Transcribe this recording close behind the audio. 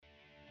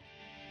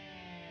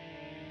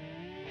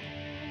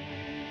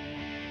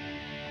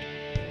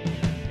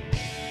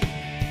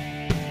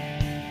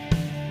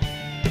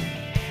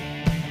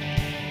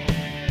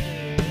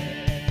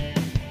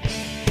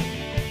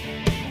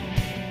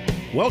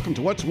Welcome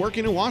to What's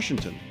Working in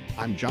Washington.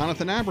 I'm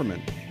Jonathan Aberman.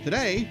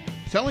 Today,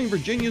 selling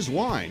Virginia's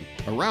wine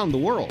around the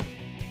world.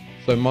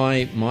 So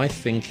my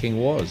thinking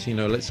was,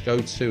 let's go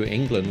to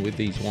England with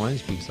these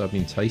wines because I've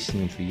been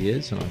tasting them for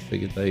years, and I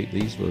figured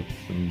these were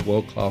some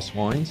world-class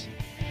wines.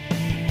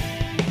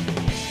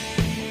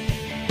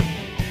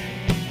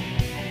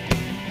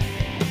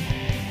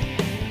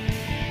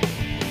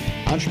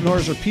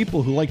 Entrepreneurs are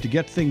people who like to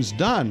get things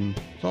done.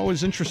 It's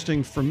always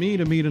interesting for me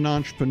to meet an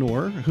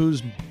entrepreneur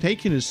who's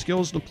taking his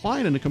skills and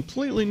applying in a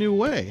completely new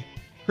way.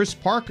 Chris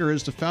Parker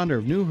is the founder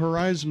of New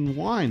Horizon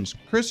Wines.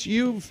 Chris,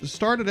 you've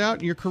started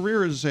out your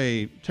career as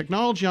a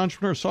technology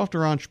entrepreneur,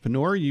 software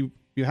entrepreneur. You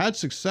had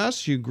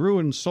success, you grew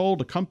and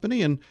sold a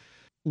company, and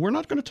we're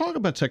not going to talk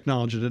about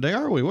technology today,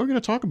 are we? What are we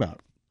going to talk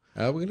about?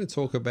 We're going to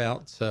talk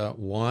about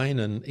wine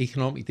and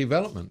economic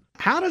development.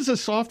 How does a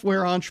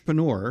software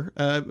entrepreneur,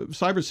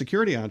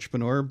 cybersecurity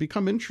entrepreneur,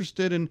 become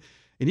interested in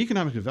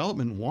economic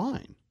development in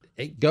wine?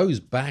 It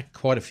goes back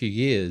quite a few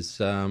years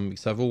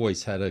because I've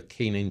always had a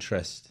keen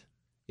interest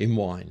in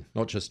wine,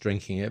 not just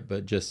drinking it,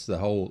 but just the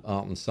whole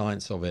art and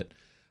science of it.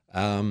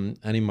 And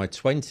in my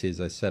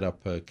 20s, I set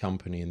up a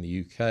company in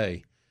the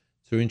UK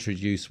to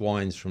introduce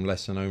wines from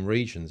lesser known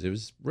regions. It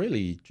was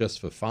really just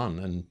for fun,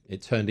 and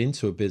it turned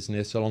into a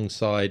business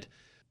alongside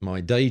my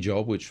day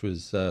job, which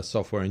was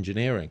software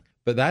engineering.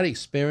 But that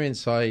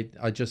experience, I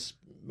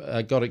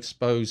got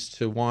exposed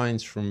to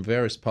wines from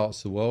various parts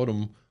of the world,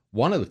 and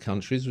one of the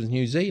countries was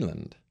New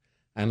Zealand.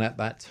 And at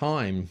that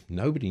time,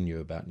 nobody knew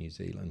about New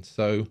Zealand.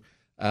 So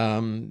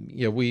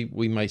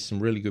we made some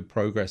really good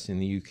progress in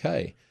the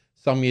UK.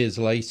 Some years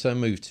later,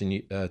 moved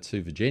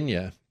to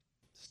Virginia,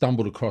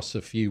 stumbled across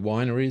a few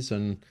wineries,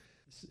 and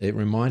it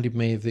reminded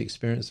me of the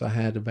experience I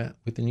had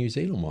with the New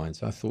Zealand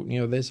wines. I thought,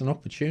 there's an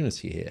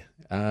opportunity here.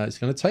 It's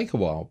going to take a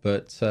while,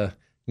 but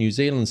New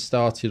Zealand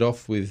started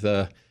off with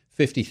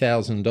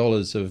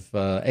 $50,000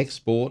 of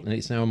export, and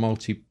it's now a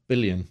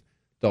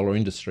multi-billion-dollar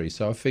industry.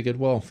 So I figured,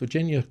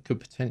 Virginia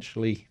could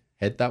potentially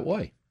head that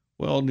way.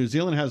 Well, New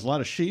Zealand has a lot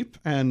of sheep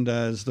and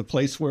is the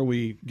place where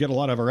we get a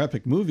lot of our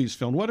epic movies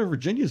filmed. What are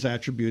Virginia's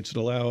attributes that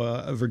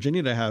allow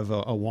Virginia to have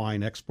a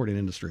wine exporting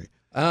industry?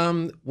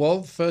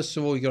 First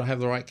of all, you got to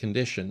have the right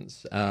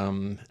conditions.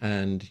 And,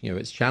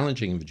 it's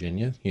challenging in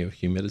Virginia,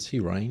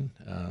 humidity, rain,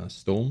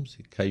 storms,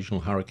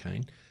 occasional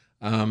hurricane.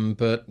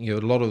 But, a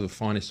lot of the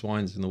finest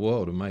wines in the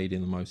world are made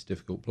in the most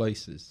difficult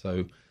places.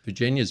 So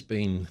Virginia's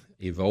been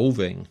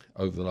evolving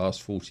over the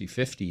last 40,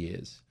 50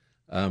 years.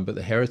 But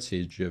the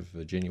heritage of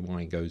Virginia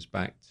wine goes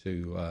back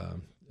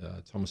to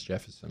Thomas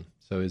Jefferson.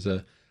 So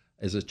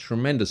there's a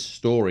tremendous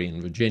story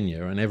in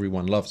Virginia, and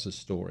everyone loves a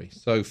story.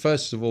 So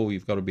first of all,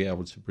 you've got to be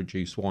able to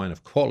produce wine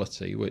of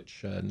quality,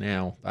 which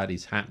now that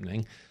is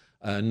happening.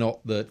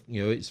 Not that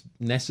it's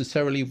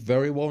necessarily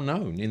very well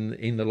known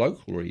in the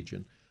local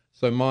region.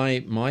 So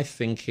my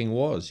thinking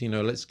was,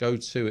 let's go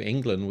to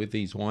England with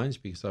these wines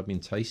because I've been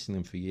tasting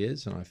them for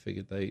years, and I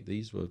figured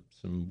these were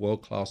some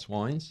world-class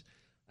wines.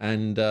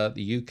 And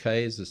the UK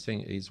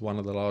is one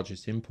of the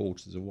largest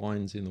importers of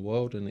wines in the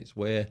world, and it's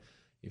where,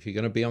 if you're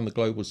going to be on the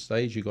global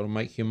stage, you've got to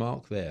make your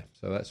mark there.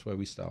 So that's where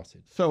we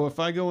started. So if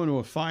I go into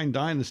a fine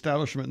dine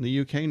establishment in the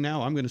UK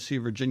now, I'm going to see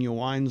Virginia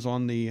wines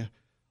on the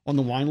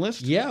wine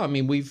list? Yeah,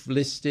 we've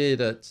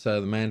listed at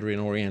the Mandarin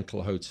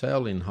Oriental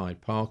Hotel in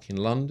Hyde Park in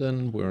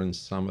London. We're in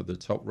some of the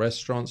top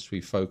restaurants.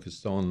 We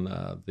focused on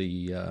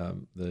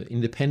the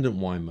independent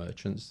wine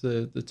merchants,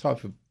 the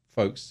type of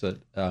folks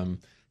that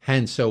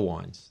hand sell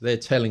wines. They're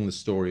telling the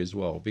story as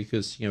well,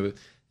 because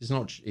it's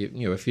not,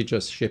 if you're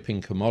just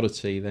shipping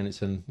commodity, then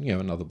it's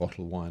another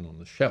bottle of wine on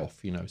the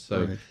shelf.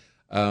 So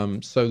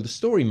right. So the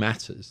story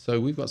matters. So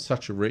we've got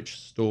such a rich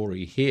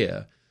story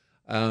here,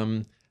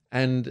 and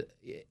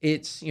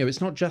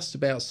it's not just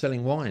about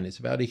selling wine. It's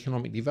about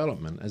economic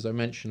development. As I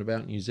mentioned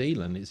about New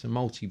Zealand, it's a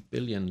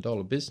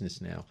multi-billion-dollar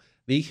business now.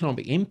 The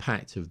economic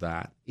impact of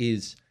that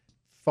is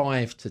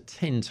 5 to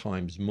 10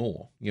 times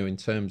more, in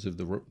terms of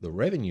the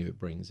revenue it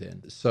brings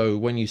in. So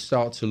when you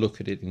start to look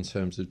at it in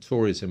terms of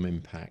tourism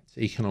impact,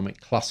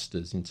 economic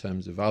clusters in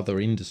terms of other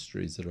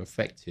industries that are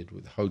affected,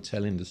 with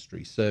hotel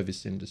industry,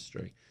 service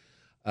industry.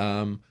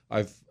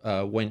 I've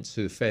went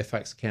to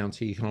Fairfax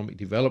County Economic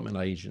Development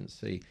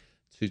Agency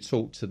to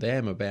talk to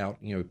them about,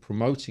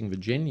 promoting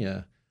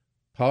Virginia.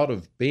 Part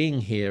of being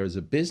here as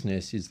a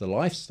business is the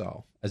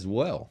lifestyle as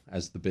well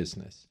as the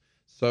business.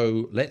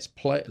 So let's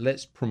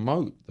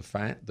promote the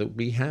fact that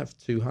we have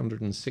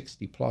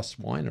 260 plus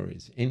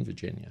wineries in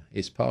Virginia.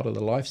 It's part of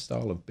the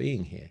lifestyle of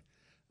being here.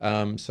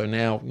 So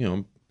now,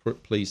 I'm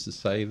pleased to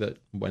say that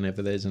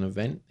whenever there's an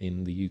event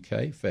in the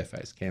UK,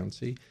 Fairfax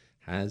County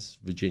has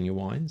Virginia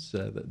wines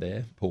that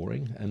they're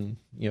pouring, and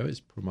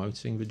is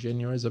promoting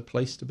Virginia as a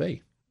place to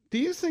be. Do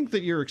you think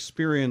that your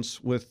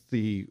experience with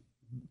the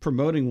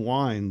promoting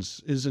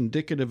wines is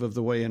indicative of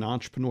the way an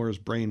entrepreneur's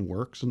brain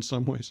works in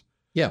some ways?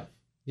 Yeah,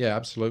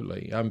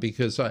 absolutely.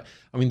 Because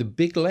the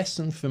big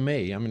lesson for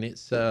me,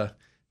 it's I've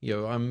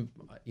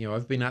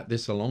been at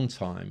this a long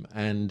time,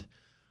 and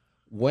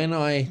when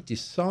I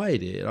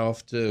decided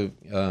after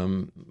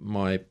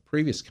my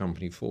previous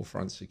company,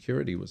 Forefront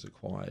Security, was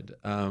acquired,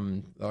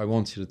 I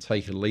wanted to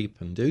take a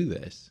leap and do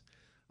this.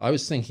 I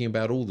was thinking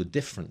about all the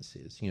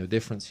differences,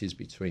 differences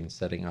between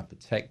setting up a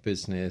tech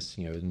business,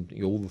 and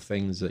all the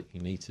things that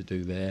you need to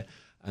do there.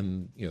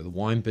 And, the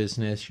wine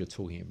business, you're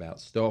talking about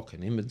stock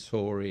and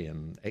inventory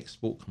and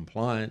export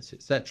compliance,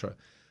 etc.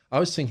 I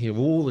was thinking of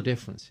all the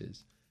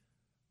differences.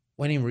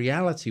 When in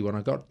reality, when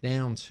I got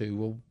down to,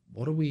 well,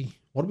 what are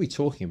we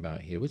talking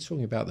about here? We're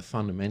talking about the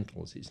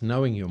fundamentals. It's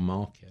knowing your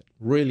market,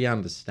 really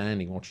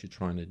understanding what you're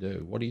trying to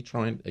do. Are you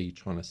trying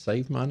to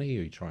save money?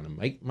 Are you trying to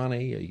make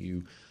money?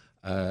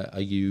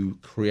 Are you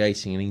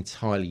creating an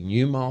entirely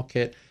new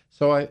market?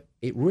 So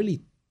it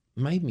really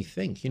made me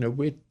think,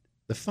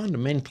 the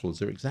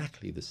fundamentals are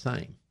exactly the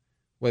same.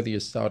 Whether you're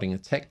starting a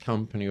tech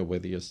company or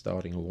whether you're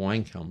starting a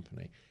wine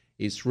company,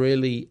 it's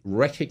really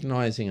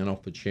recognizing an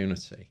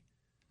opportunity,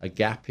 a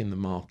gap in the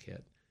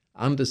market,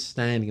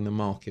 understanding the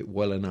market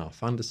well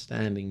enough,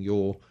 understanding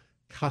your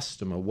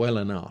customer well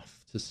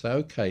enough to say,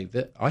 okay,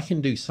 that I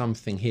can do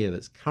something here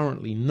that's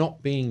currently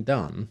not being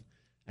done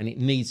and it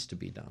needs to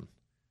be done,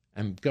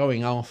 and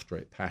going after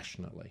it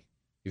passionately.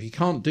 If you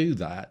can't do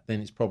that,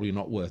 then it's probably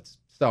not worth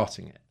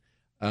starting it.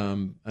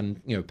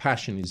 And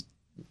passion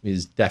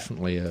is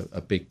definitely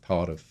a big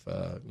part of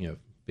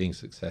being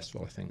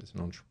successful, I think, as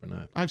an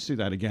entrepreneur. I see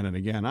that again and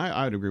again.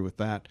 I'd agree with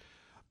that.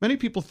 Many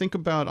people think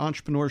about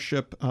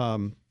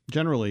entrepreneurship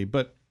generally,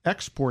 but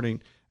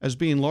exporting as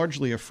being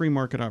largely a free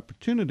market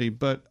opportunity.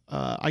 But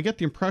I get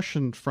the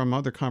impression from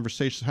other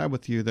conversations I had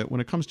with you that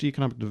when it comes to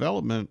economic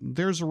development,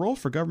 there's a role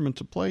for government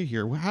to play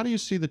here. How do you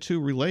see the two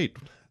relate?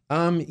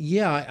 I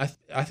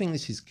think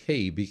this is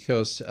key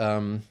because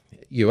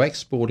you're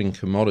exporting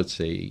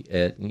commodity.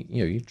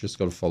 You've just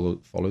got to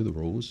follow the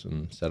rules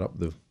and set up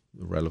the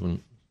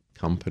relevant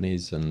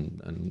companies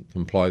and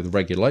comply with the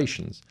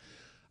regulations.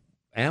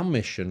 Our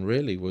mission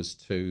really was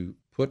to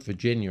put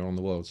Virginia on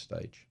the world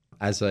stage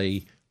as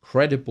a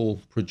credible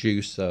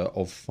producer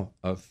of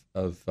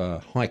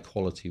high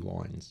quality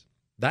wines.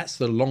 That's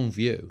the long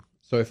view.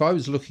 So if I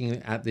was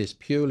looking at this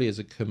purely as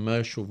a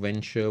commercial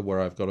venture where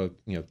I've got to,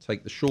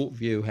 take the short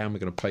view, how am I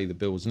going to pay the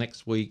bills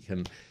next week?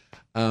 And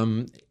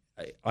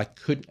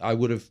I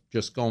would have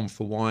just gone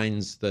for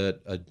wines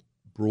that are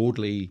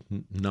broadly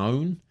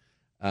known,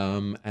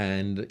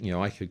 and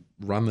I could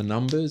run the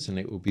numbers and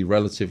it would be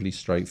relatively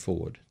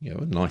straightforward.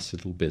 A nice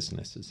little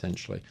business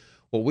essentially.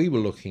 What we were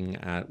looking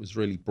at was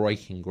really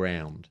breaking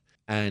ground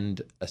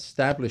and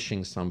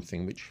establishing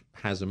something which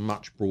has a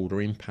much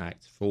broader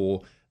impact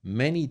for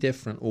many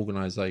different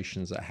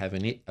organizations that have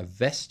a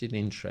vested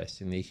interest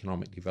in the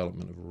economic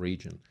development of a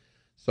region.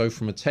 So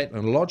from a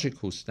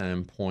technological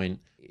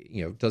standpoint,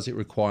 does it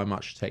require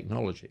much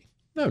technology?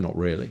 No, not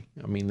really.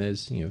 I mean,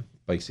 there's,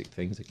 basic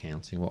things,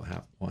 accounting,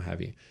 what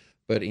have you.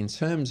 But in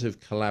terms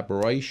of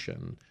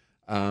collaboration,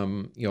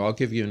 I'll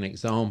give you an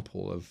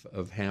example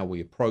of how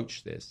we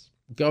approach this.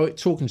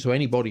 Talking to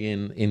anybody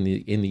in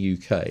the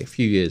UK a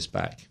few years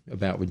back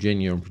about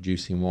Virginia and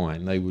producing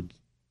wine, they would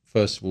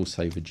first of all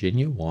say,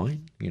 Virginia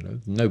wine?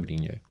 Nobody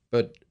knew.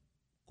 But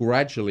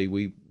gradually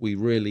we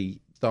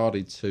really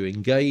started to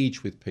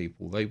engage with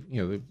people.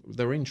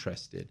 They're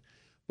interested,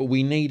 but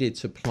we needed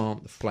to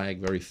plant the flag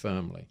very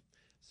firmly.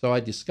 So I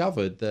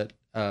discovered that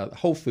the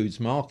Whole Foods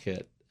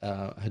Market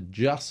had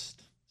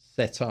just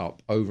set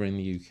up over in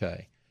the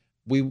UK.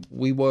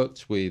 We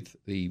worked with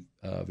the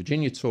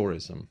Virginia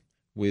Tourism,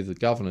 with the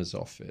Governor's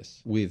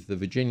Office, with the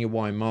Virginia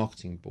Wine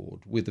Marketing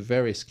Board, with the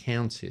various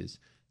counties,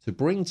 to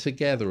bring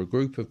together a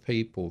group of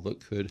people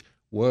that could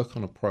work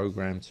on a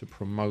program to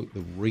promote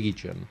the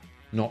region,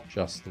 not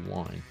just the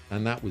wine.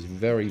 And that was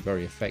very,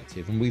 very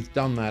effective. And we've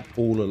done that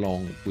all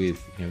along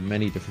with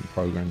many different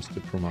programs to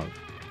promote.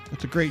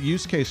 It's a great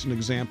use case and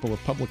example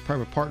of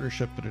public-private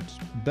partnership at its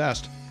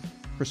best.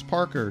 Chris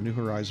Parker, New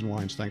Horizon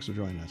Wines, thanks for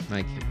joining us.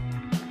 Thank you.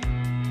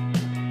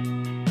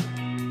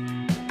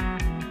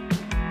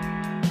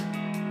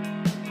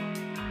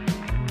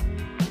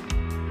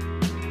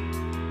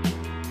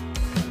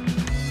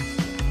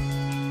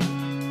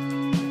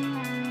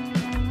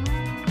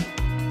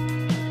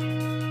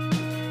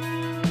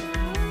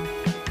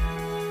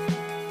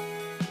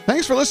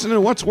 Thanks for listening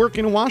to What's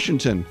Working in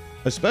Washington.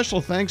 A special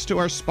thanks to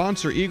our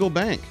sponsor, Eagle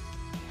Bank.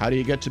 How do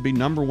you get to be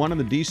number one in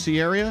the D.C.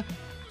 area?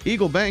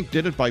 Eagle Bank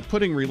did it by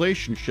putting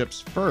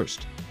relationships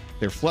first.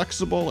 They're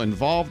flexible,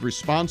 involved,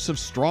 responsive,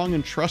 strong,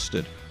 and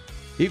trusted.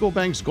 Eagle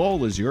Bank's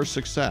goal is your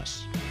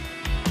success.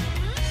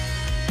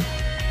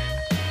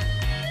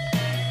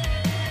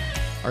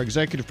 Our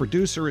executive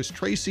producer is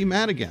Tracy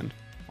Madigan.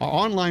 Our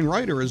online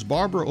writer is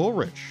Barbara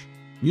Ulrich.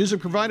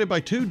 Music provided by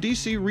 2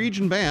 D.C.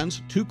 region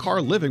bands, 2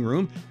 Car Living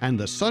Room, and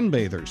the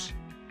Sunbathers.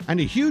 And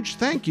a huge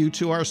thank you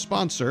to our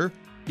sponsor,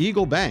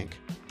 Eagle Bank.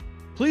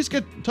 Please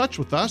get in touch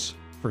with us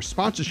for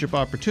sponsorship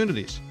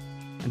opportunities.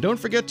 And don't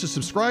forget to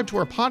subscribe to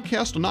our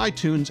podcast on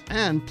iTunes,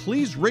 and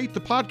please rate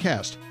the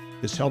podcast.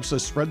 This helps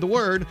us spread the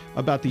word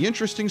about the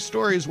interesting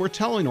stories we're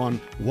telling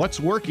on What's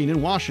Working in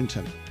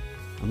Washington.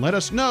 And let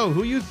us know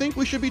who you think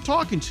we should be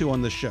talking to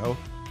on this show.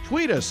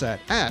 tweet us at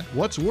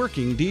What's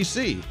Working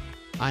DC.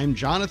 I'm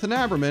Jonathan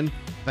Aberman.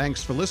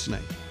 Thanks for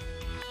listening.